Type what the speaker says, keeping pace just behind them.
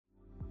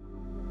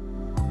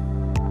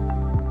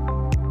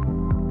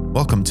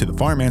Welcome to the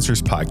Farm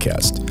Answers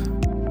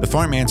Podcast. The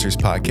Farm Answers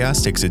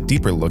Podcast takes a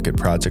deeper look at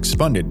projects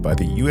funded by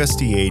the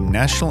USDA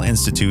National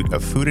Institute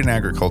of Food and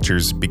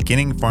Agriculture's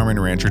Beginning Farm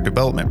and Rancher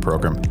Development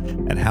Program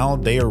and how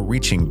they are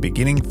reaching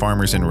beginning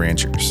farmers and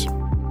ranchers.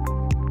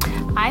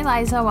 Hi,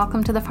 Liza.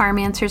 Welcome to the Farm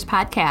Answers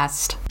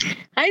Podcast.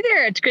 Hi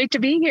there. It's great to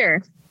be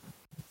here.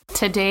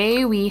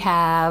 Today we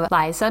have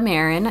Liza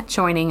Marron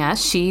joining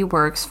us. She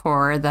works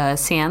for the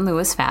San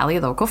Luis Valley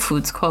Local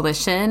Foods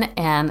Coalition.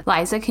 And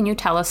Liza, can you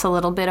tell us a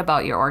little bit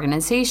about your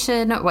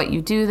organization, what you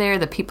do there,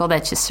 the people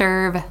that you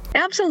serve?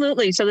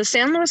 Absolutely. So the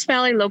San Luis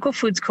Valley Local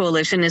Foods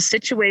Coalition is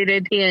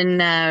situated in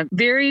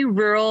very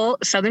rural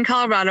southern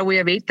Colorado. We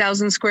have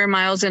 8,000 square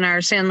miles in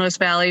our San Luis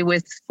Valley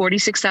with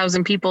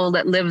 46,000 people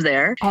that live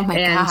there. Oh my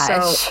gosh.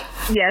 So,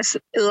 yes,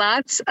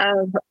 lots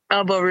of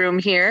elbow room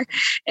here.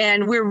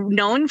 And we're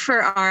known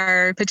for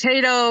our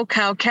potato,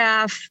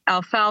 cow-calf,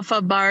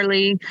 alfalfa,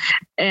 barley,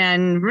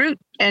 and root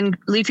and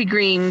leafy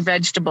green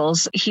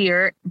vegetables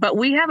here. But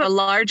we have a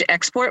large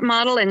export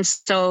model. And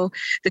so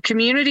the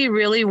community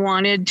really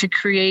wanted to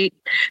create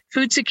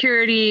food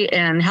security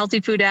and healthy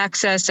food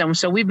access. And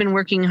so we've been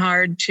working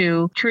hard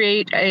to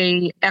create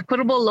a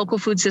equitable local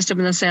food system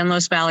in the San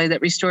Luis Valley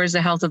that restores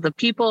the health of the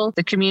people,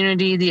 the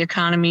community, the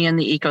economy, and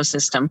the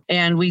ecosystem.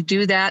 And we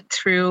do that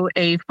through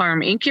a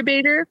farm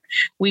incubator.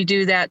 We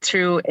do that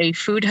through a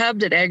food hub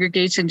that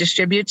aggregates and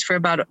distributes for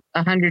about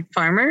 100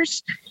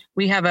 farmers.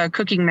 We have a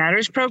Cooking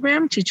Matters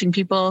program teaching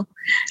people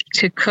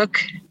to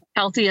cook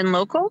healthy and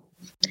local.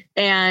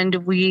 And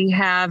we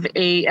have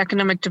a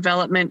economic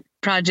development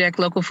project,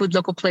 Local Food,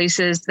 Local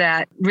Places,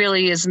 that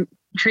really is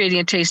creating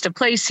a taste of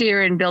place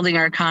here and building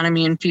our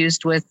economy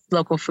infused with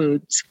local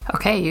foods.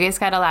 Okay, you guys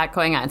got a lot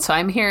going on. So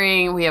I'm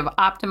hearing we have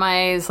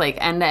optimized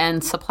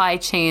end-to-end supply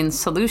chain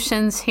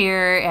solutions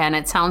here, and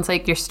it sounds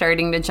like you're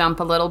starting to jump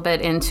a little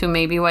bit into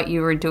maybe what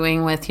you were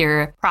doing with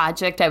your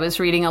project. I was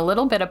reading a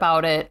little bit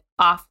about it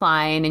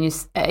offline,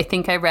 and I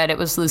think I read it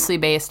was loosely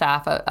based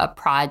off a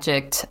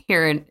project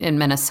here in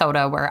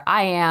Minnesota where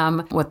I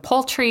am with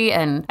poultry.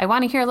 And I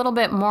want to hear a little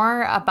bit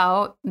more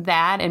about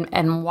that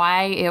and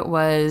why it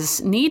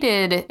was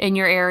needed in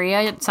your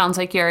area. It sounds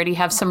like you already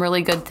have some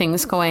really good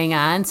things going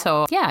on.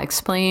 So yeah,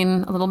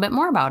 explain a little bit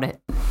more about it.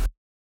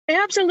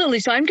 Absolutely.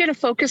 So I'm going to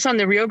focus on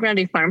the Rio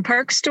Grande Farm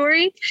Park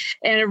story.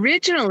 And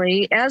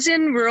originally, as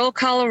in rural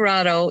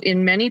Colorado,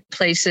 in many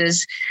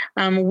places,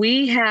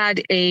 we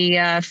had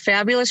a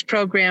fabulous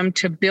program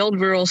to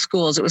build rural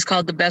schools. It was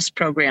called the BEST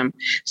program.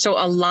 So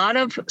a lot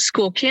of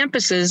school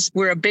campuses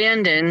were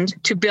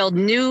abandoned to build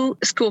new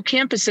school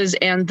campuses,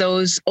 and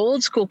those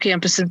old school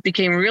campuses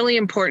became really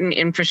important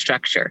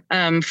infrastructure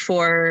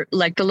for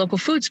like the local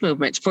foods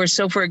movements. For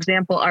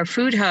example, our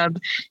food hub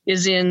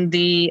is in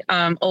the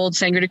old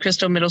Sangre de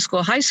Cristo Middle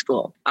School, High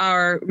School.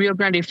 Our Rio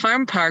Grande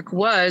Farm Park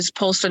was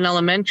Polston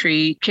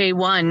Elementary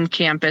K1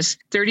 campus,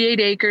 38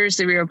 acres.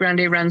 The Rio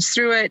Grande runs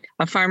through it.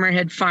 A farmer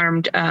had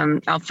farmed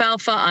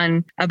alfalfa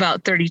on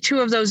about 32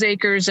 of those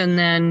acres, and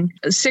then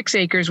 6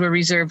 acres were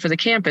reserved for the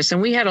campus.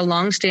 And we had a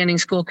long-standing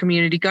school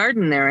community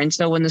garden there. And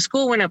so when the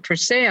school went up for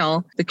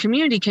sale, the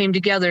community came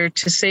together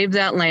to save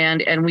that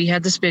land, and we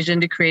had this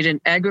vision to create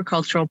an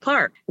agricultural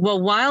park.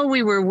 Well, while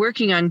we were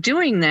working on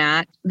doing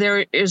that,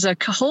 there is a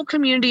whole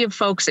community of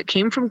folks that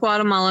came from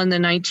Guatemala in the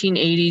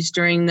 1980s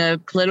during the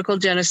political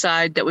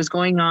genocide that was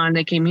going on.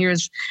 They came here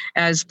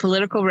as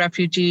political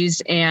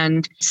refugees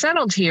and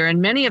settled here.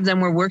 And many of them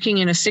were working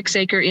in a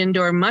 6-acre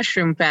indoor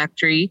mushroom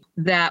factory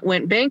that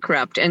went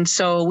bankrupt. And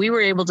so we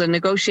were able to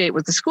negotiate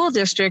with the school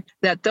district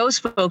that those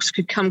folks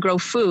could come grow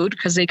food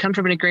because they come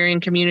from an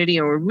agrarian community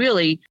and were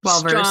really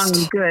strong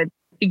and good.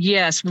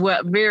 Yes,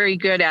 very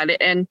good at it.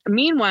 And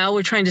meanwhile,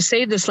 we're trying to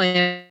save this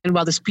land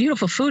while this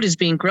beautiful food is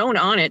being grown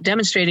on it,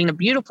 demonstrating a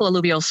beautiful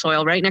alluvial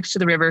soil right next to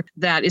the river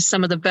that is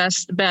some of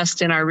the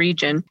best in our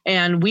region.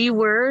 And we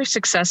were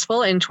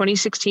successful. In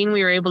 2016,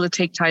 we were able to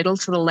take title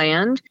to the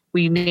land.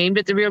 We named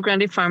it the Rio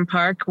Grande Farm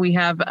Park. We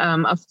have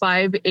a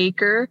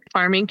 5-acre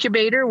farm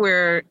incubator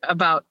where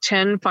about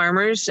 10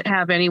 farmers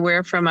have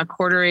anywhere from a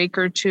 1/4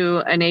 acre to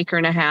an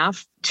 1.5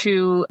 acres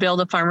to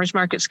build a farmers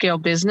market scale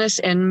business.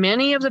 And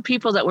many of the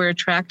people that were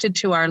attracted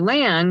to our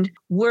land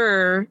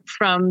were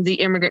from the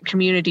immigrant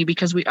community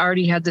because we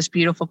already had this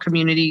beautiful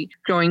community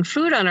growing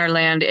food on our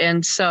land.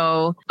 And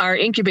so our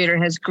incubator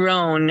has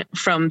grown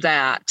from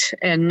that.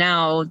 And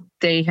now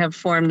they have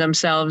formed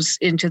themselves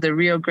into the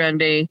Rio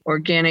Grande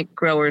Organic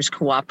Growers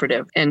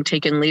Cooperative and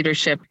taken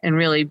leadership and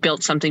really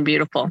built something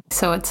beautiful.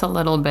 So it's a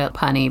little bit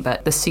punny,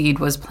 but the seed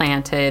was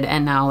planted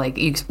and now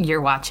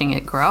you're watching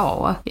it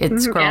grow.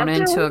 It's grown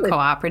into a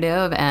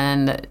cooperative,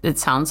 and it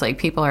sounds like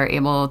people are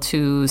able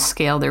to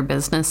scale their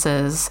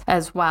businesses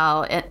as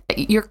well.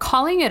 You're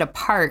calling it a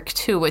park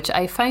too, which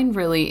I find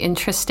really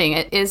interesting.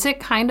 Is it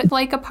kind of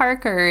like a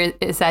park, or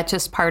is that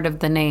just part of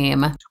the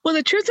name? Well,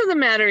 the truth of the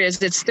matter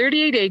is it's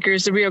 38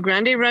 acres. The Rio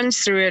Grande runs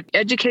through it.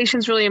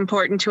 Education's really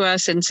important to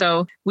us. And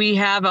so we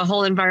have a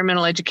whole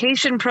environmental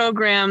education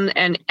program,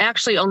 and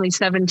actually only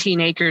 17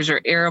 acres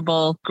are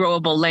arable,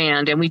 growable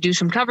land. And we do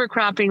some cover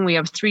cropping. We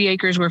have 3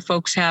 acres where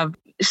folks have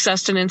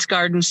sustenance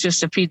gardens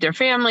just to feed their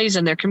families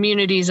and their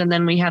communities. And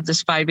then we have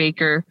this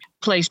 5-acre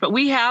place, but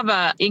we have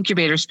a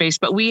incubator space,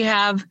 but we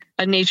have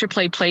a nature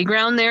play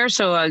playground there.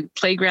 So a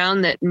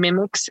playground that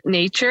mimics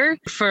nature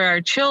for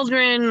our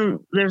children.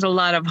 There's a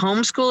lot of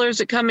homeschoolers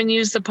that come and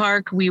use the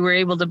park. We were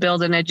able to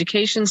build an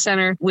education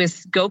center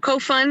with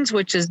GOCO funds,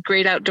 which is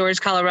Great Outdoors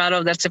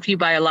Colorado. That's if you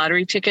buy a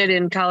lottery ticket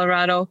in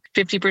Colorado,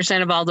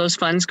 50% of all those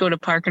funds go to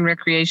park and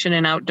recreation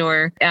and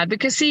outdoor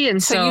advocacy.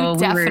 And so you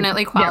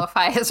definitely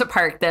qualify as a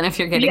park then if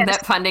you're getting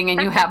that funding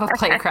and you have a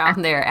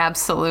playground there.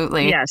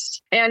 Absolutely.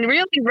 Yes. And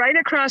really right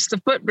across the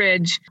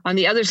footbridge on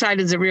the other side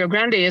of the Rio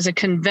Grande is a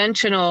conventional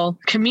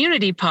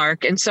community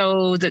park. And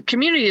so the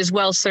community is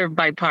well served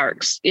by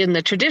parks in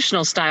the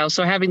traditional style.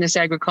 So having this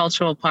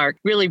agricultural park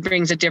really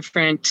brings a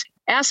different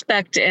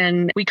aspect.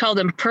 And we call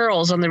them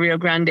pearls on the Rio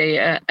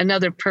Grande,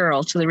 another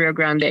pearl to the Rio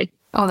Grande.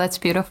 Oh, that's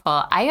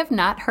beautiful. I have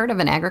not heard of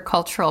an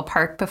agricultural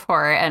park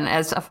before. And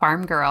as a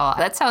farm girl,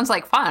 that sounds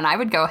like fun. I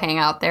would go hang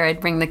out there. I'd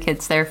bring the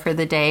kids there for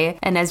the day.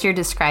 And as you're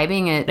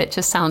describing it, it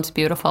just sounds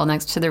beautiful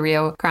next to the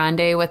Rio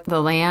Grande with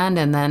the land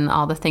and then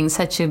all the things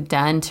that you've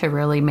done to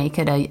really make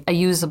it a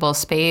usable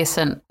space.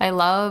 And I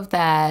love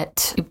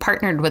that you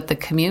partnered with the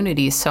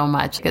community so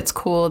much. It's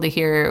cool to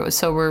hear.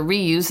 So we're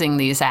reusing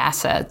these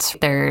assets.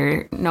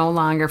 They're no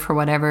longer, for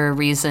whatever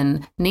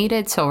reason,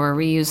 needed. So we're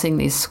reusing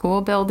these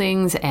school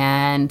buildings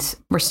and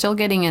we're still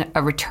getting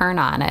a return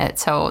on it.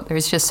 So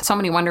there's just so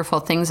many wonderful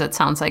things that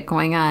sounds like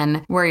going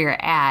on where you're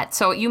at.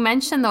 So you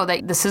mentioned, though,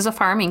 that this is a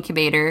farm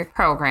incubator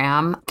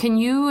program. Can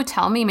you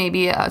tell me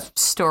maybe a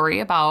story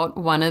about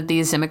one of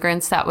these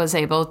immigrants that was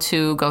able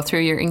to go through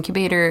your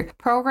incubator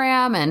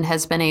program and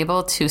has been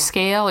able to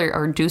scale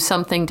or do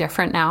something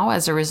different now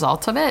as a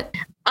result of it?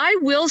 I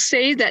will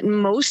say that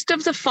most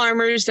of the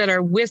farmers that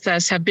are with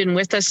us have been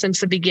with us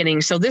since the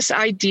beginning. So this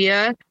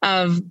idea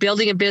of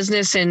building a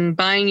business and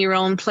buying your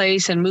own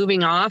place and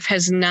moving off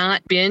has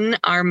not been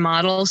our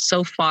model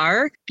so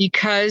far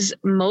because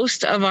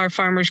most of our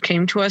farmers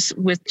came to us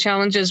with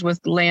challenges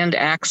with land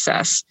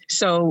access.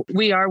 So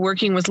we are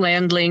working with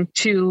LandLink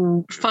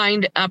to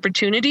find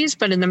opportunities.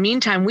 But in the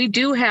meantime, we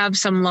do have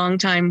some long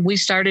time. We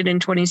started in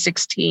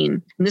 2016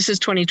 and this is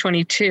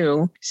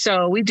 2022.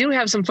 So we do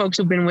have some folks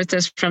who've been with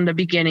us from the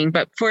beginning.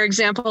 But for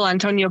example,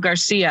 Antonio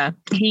Garcia,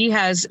 he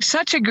has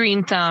such a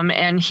green thumb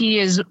and he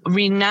is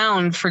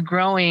renowned for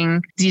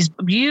growing these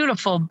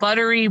beautiful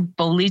buttery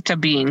bolita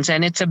beans.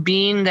 And it's a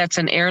bean that's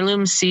an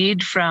heirloom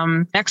seed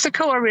from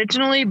Mexico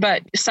originally,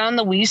 but San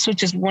Luis,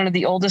 which is one of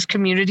the oldest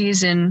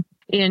communities in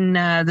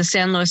the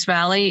San Luis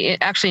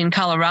Valley, actually in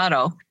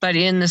Colorado, but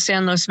in the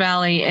San Luis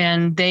Valley.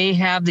 And they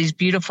have these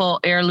beautiful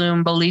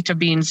heirloom bolita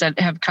beans that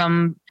have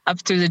come up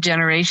through the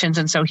generations.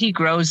 And so he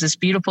grows this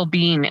beautiful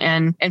bean.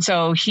 And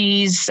so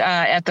he's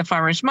at the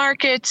farmers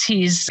markets.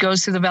 He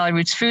goes to the Valley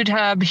Roots Food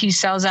Hub. He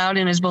sells out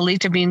in his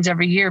bolita beans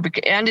every year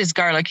and his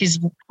garlic. He's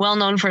well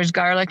known for his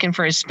garlic and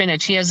for his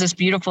spinach. He has this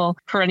beautiful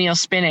perennial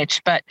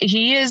spinach, but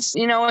he is,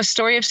 a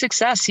story of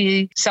success.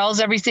 He sells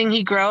everything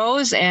he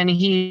grows and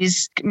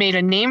he's made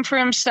a name for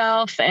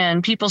himself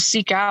and people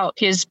seek out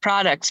his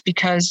products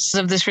because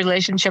of this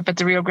relationship at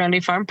the Rio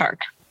Grande Farm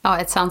Park. Oh,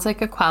 it sounds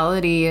like a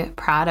quality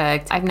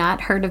product. I've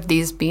not heard of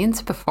these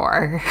beans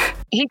before.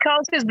 He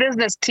calls his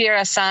business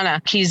Tierra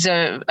Sana. He's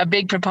a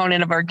big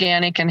proponent of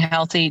organic and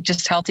healthy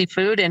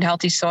food and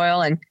healthy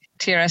soil. And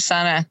Tierra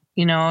Sana,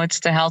 it's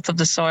the health of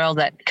the soil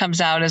that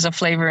comes out as a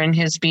flavor in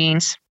his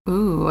beans.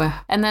 Ooh,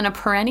 and then a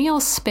perennial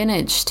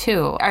spinach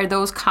too. Are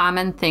those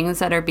common things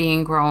that are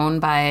being grown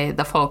by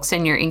the folks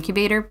in your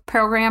incubator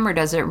program, or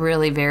does it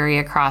really vary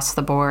across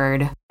the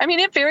board?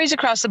 It varies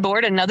across the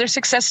board. Another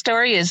success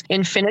story is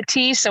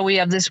Infinity. So we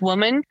have this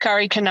woman,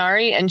 Kari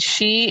Kanari, and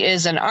she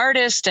is an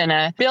artist and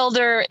a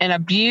builder and a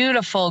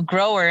beautiful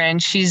grower.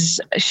 And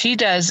she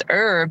does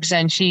herbs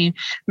and she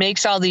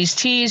makes all these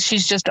teas.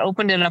 She's just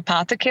opened an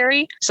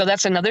apothecary. So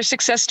that's another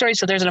success story.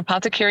 So there's an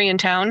apothecary in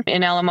town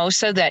in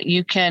Alamosa that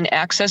you can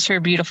access her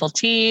beautiful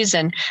teas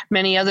and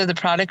many other the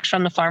products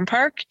from the farm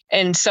park.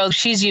 And so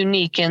she's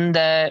unique in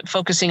the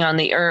focusing on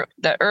the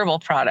herbal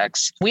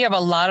products. We have a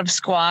lot of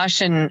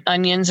squash and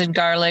onions and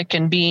garlic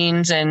and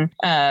beans, and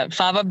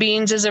fava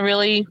beans is a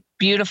really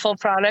beautiful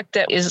product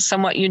that is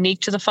somewhat unique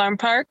to the farm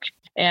park.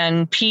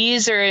 And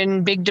peas are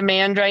in big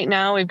demand right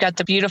now. We've got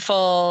the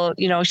beautiful,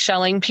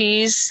 shelling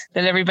peas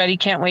that everybody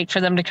can't wait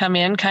for them to come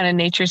in, kind of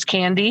nature's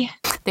candy.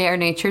 They are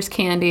nature's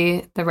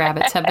candy. The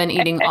rabbits have been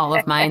eating all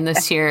of mine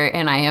this year,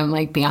 and I am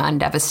beyond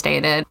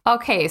devastated.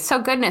 Okay,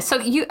 so goodness. So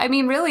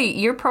really,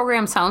 your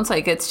program sounds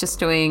like it's just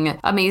doing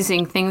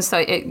amazing things. So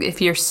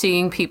if you're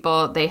seeing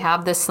people, they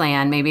have this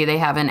land, maybe they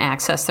haven't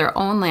accessed their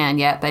own land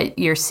yet, but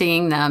you're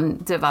seeing them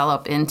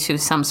develop into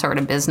some sort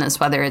of business,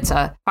 whether it's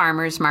a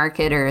farmer's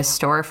market or a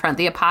storefront.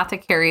 the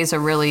apothecary is a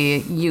really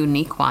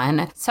unique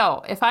one.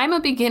 So if I'm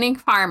a beginning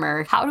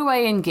farmer, how do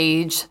I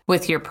engage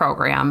with your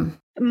program?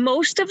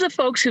 Most of the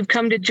folks who've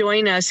come to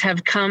join us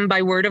have come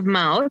by word of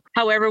mouth.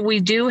 However,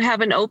 we do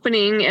have an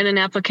opening and an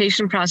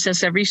application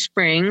process every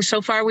spring.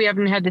 So far, we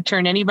haven't had to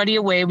turn anybody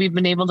away. We've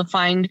been able to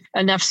find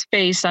enough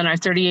space on our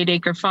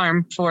 38-acre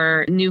farm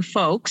for new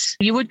folks.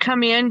 You would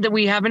come in, that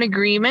we have an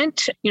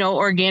agreement,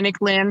 organic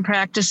land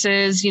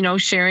practices,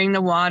 sharing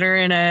the water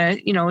in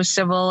a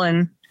civil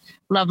and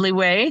lovely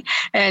way,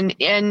 and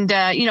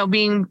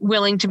being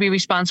willing to be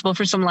responsible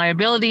for some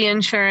liability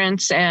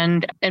insurance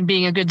and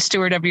being a good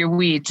steward of your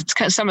weeds. It's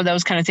kind of some of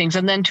those kind of things.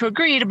 And then to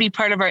agree to be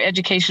part of our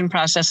education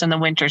process in the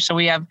winter. So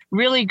we have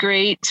really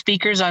great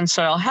speakers on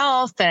soil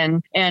health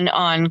and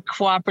on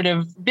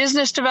cooperative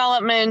business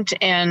development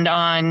and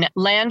on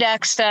land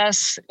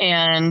access.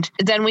 And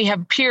then we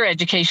have peer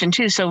education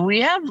too. So we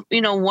have,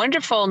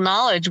 wonderful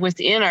knowledge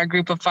within our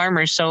group of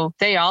farmers. So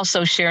they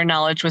also share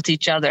knowledge with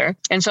each other.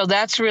 And so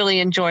that's really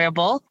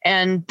enjoyable.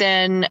 And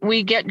then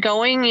we get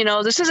going,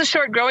 this is a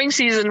short growing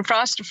season.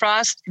 Frost to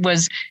frost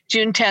was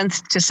June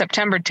 10th to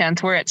September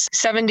 10th. We're at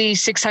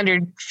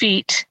 7,600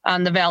 feet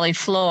on the valley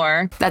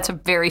floor. That's a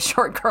very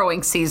short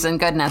growing season.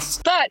 Goodness.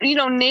 But,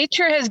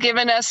 nature has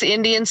given us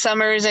Indian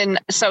summers.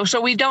 And so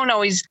we don't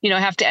always,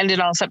 have to end it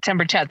all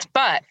September 10th.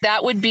 But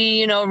that would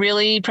be,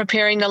 really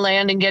preparing the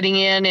land and getting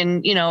in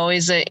and,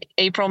 is it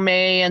April,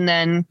 May, and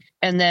then,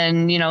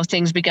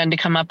 things begun to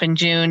come up in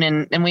June,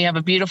 and we have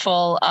a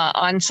beautiful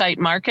on-site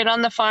market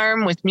on the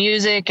farm with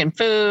music and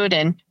food,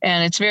 and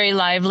it's very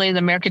lively, the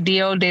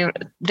Mercadillo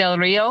del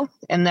Rio,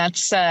 and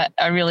that's a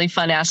really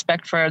fun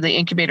aspect for the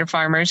incubator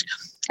farmers.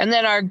 And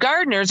then our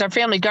gardeners, our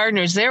family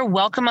gardeners, they're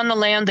welcome on the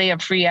land. They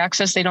have free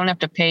access. They don't have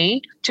to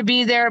pay to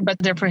be there, but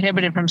they're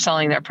prohibited from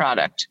selling their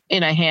product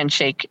in a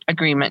handshake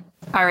agreement.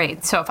 All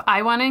right. So if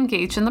I want to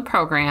engage in the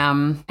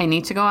program, I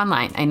need to go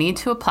online. I need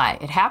to apply.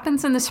 It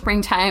happens in the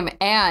springtime,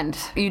 and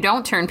you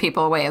don't turn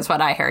people away is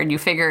what I heard. You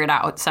figure it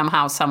out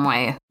somehow, some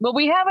way. Well,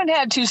 we haven't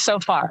had to so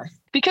far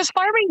because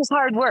farming is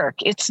hard work.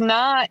 It's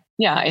not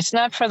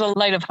for the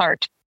light of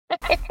heart.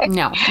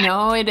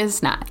 No, it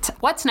is not.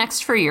 What's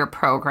next for your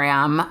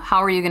program?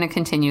 How are you going to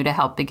continue to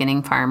help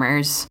beginning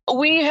farmers?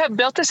 We have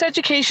built this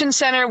education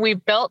center.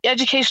 We've built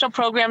educational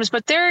programs,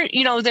 but they're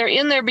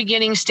in their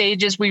beginning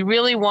stages. We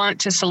really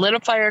want to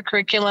solidify our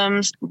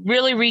curriculums,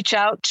 really reach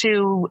out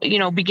to,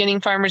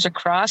 beginning farmers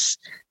across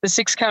the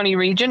 6-county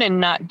region and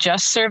not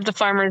just serve the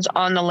farmers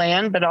on the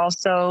land, but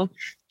also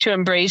to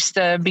embrace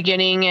the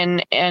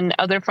beginning and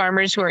other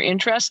farmers who are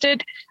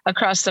interested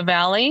across the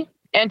valley.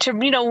 And to,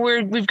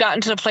 we've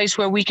gotten to the place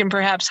where we can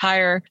perhaps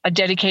hire a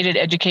dedicated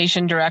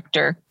education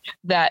director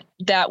that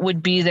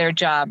would be their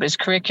job, is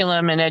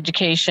curriculum and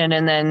education.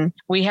 And then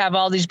we have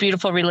all these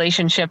beautiful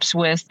relationships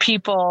with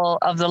people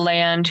of the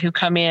land who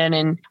come in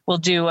and we'll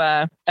do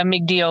a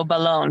Migdio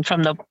Balón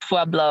from the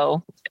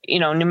Pueblo,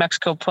 New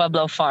Mexico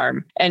Pueblo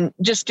farm, and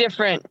just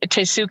different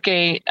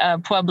Tesuque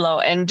Pueblo,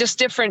 and just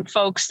different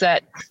folks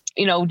that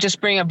just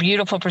bring a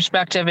beautiful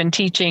perspective in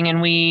teaching, and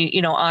we,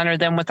 honor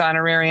them with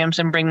honorariums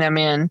and bring them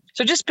in.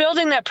 So just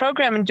building that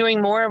program and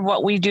doing more of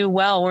what we do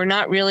well. We're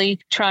not really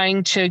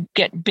trying to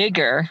get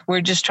bigger.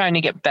 We're just trying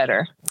to get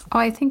better. Oh,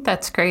 I think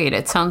that's great.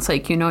 It sounds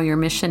like you know your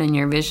mission and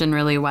your vision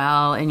really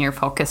well, and you're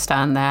focused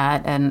on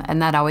that,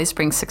 and that always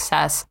brings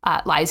success.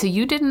 Liza,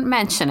 you didn't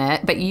mention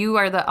it, but you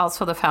are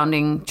also the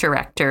founding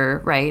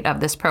director, right, of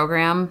this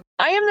program?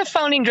 I am the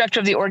founding director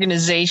of the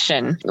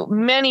organization.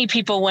 Many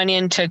people went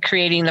into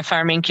creating the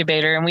Farm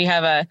Incubator, and we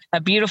have a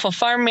beautiful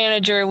farm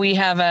manager. We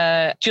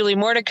have Julie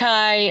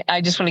Mordecai.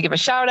 I just want to give a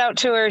shout out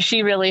to her.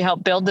 She really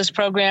helped build this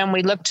program.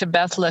 We looked to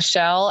Beth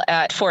Lachelle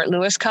at Fort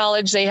Lewis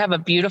College. They have a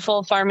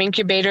beautiful farm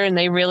incubator, and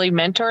they really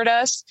mentored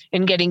us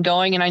in getting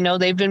going. And I know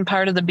they've been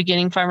part of the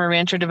Beginning Farmer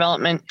Rancher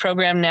Development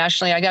Program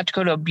nationally. I got to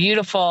go to a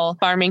beautiful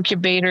farm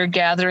incubator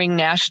gathering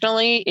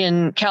nationally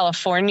in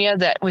California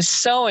that was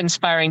so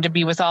inspiring to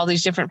be with all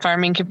these different farm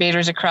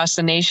incubators across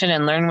the nation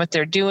and learn what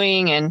they're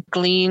doing and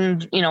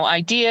glean,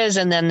 ideas.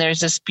 And then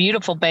there's this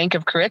beautiful bank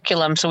of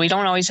curriculum. So we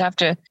don't always have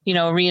to,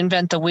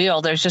 reinvent the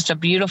wheel. There's just a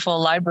beautiful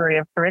library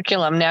of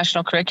curriculum,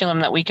 national curriculum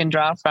that we can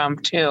draw from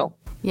too.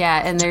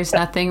 Yeah, and there's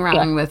nothing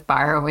wrong with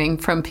borrowing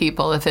from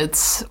people if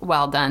it's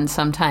well done.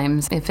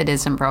 Sometimes if it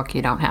isn't broke,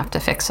 you don't have to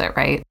fix it,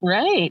 right?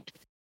 Right.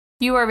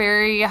 You are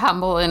very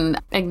humble in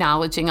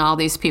acknowledging all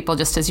these people.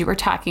 Just as you were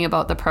talking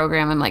about the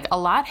program, I'm like, a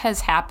lot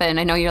has happened.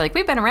 I know you're like,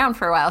 we've been around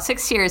for a while,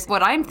 6 years.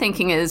 What I'm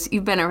thinking is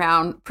you've been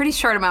around pretty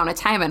short amount of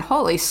time, and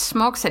holy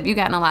smokes, have you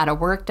gotten a lot of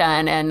work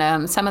done?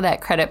 And some of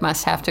that credit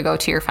must have to go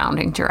to your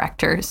founding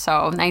director.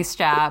 So nice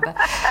job.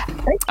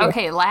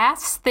 Okay,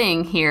 last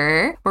thing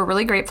here. We're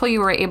really grateful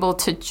you were able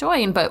to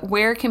join, but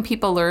where can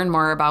people learn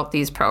more about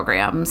these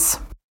programs?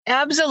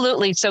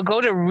 Absolutely. So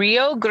go to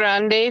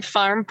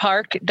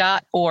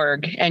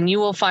riograndefarmpark.org and you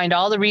will find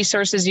all the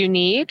resources you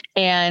need.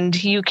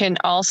 And you can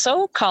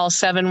also call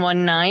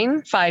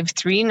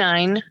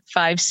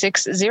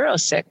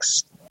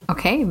 719-539-5606.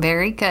 Okay,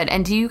 very good.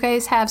 And do you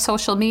guys have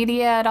social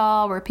media at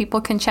all where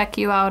people can check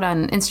you out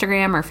on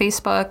Instagram or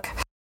Facebook?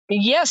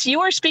 Yes,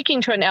 you are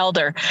speaking to an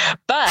elder,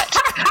 but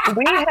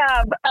we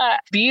have a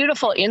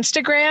beautiful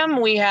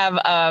Instagram. We have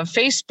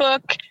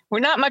Facebook. We're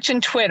not much in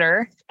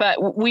Twitter,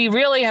 but we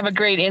really have a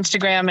great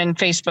Instagram and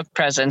Facebook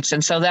presence.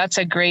 And so that's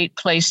a great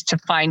place to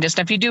find us.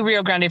 And if you do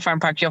Rio Grande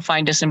Farm Park, you'll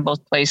find us in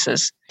both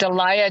places.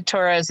 Delia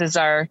Torres is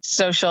our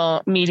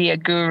social media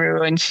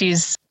guru, and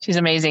she's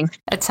amazing.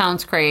 It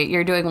sounds great.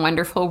 You're doing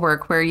wonderful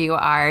work where you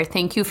are.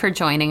 Thank you for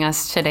joining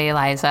us today,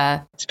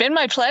 Liza. It's been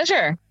my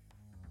pleasure.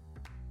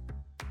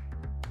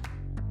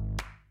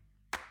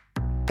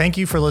 Thank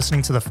you for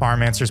listening to the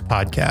Farm Answers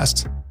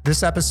podcast.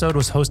 This episode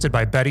was hosted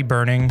by Betty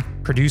Burning,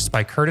 produced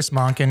by Curtis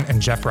Monken and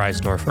Jeff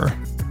Reisdorfer.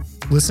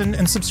 Listen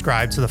and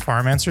subscribe to the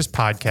Farm Answers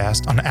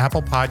podcast on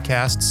Apple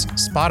Podcasts,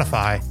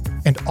 Spotify,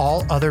 and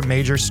all other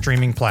major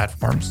streaming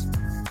platforms.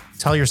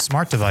 Tell your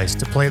smart device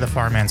to play the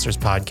Farm Answers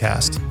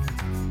podcast.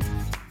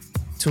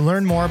 To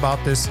learn more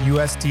about this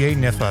USDA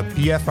NIFA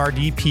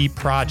BFRDP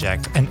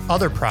project and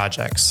other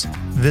projects,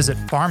 visit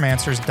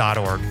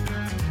farmanswers.org.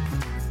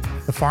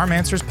 The Farm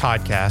Answers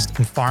podcast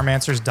and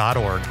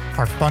farmanswers.org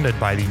are funded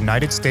by the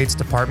United States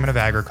Department of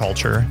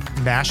Agriculture,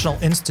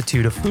 National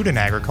Institute of Food and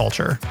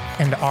Agriculture,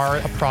 and are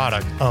a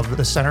product of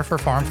the Center for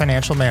Farm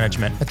Financial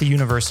Management at the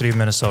University of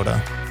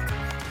Minnesota.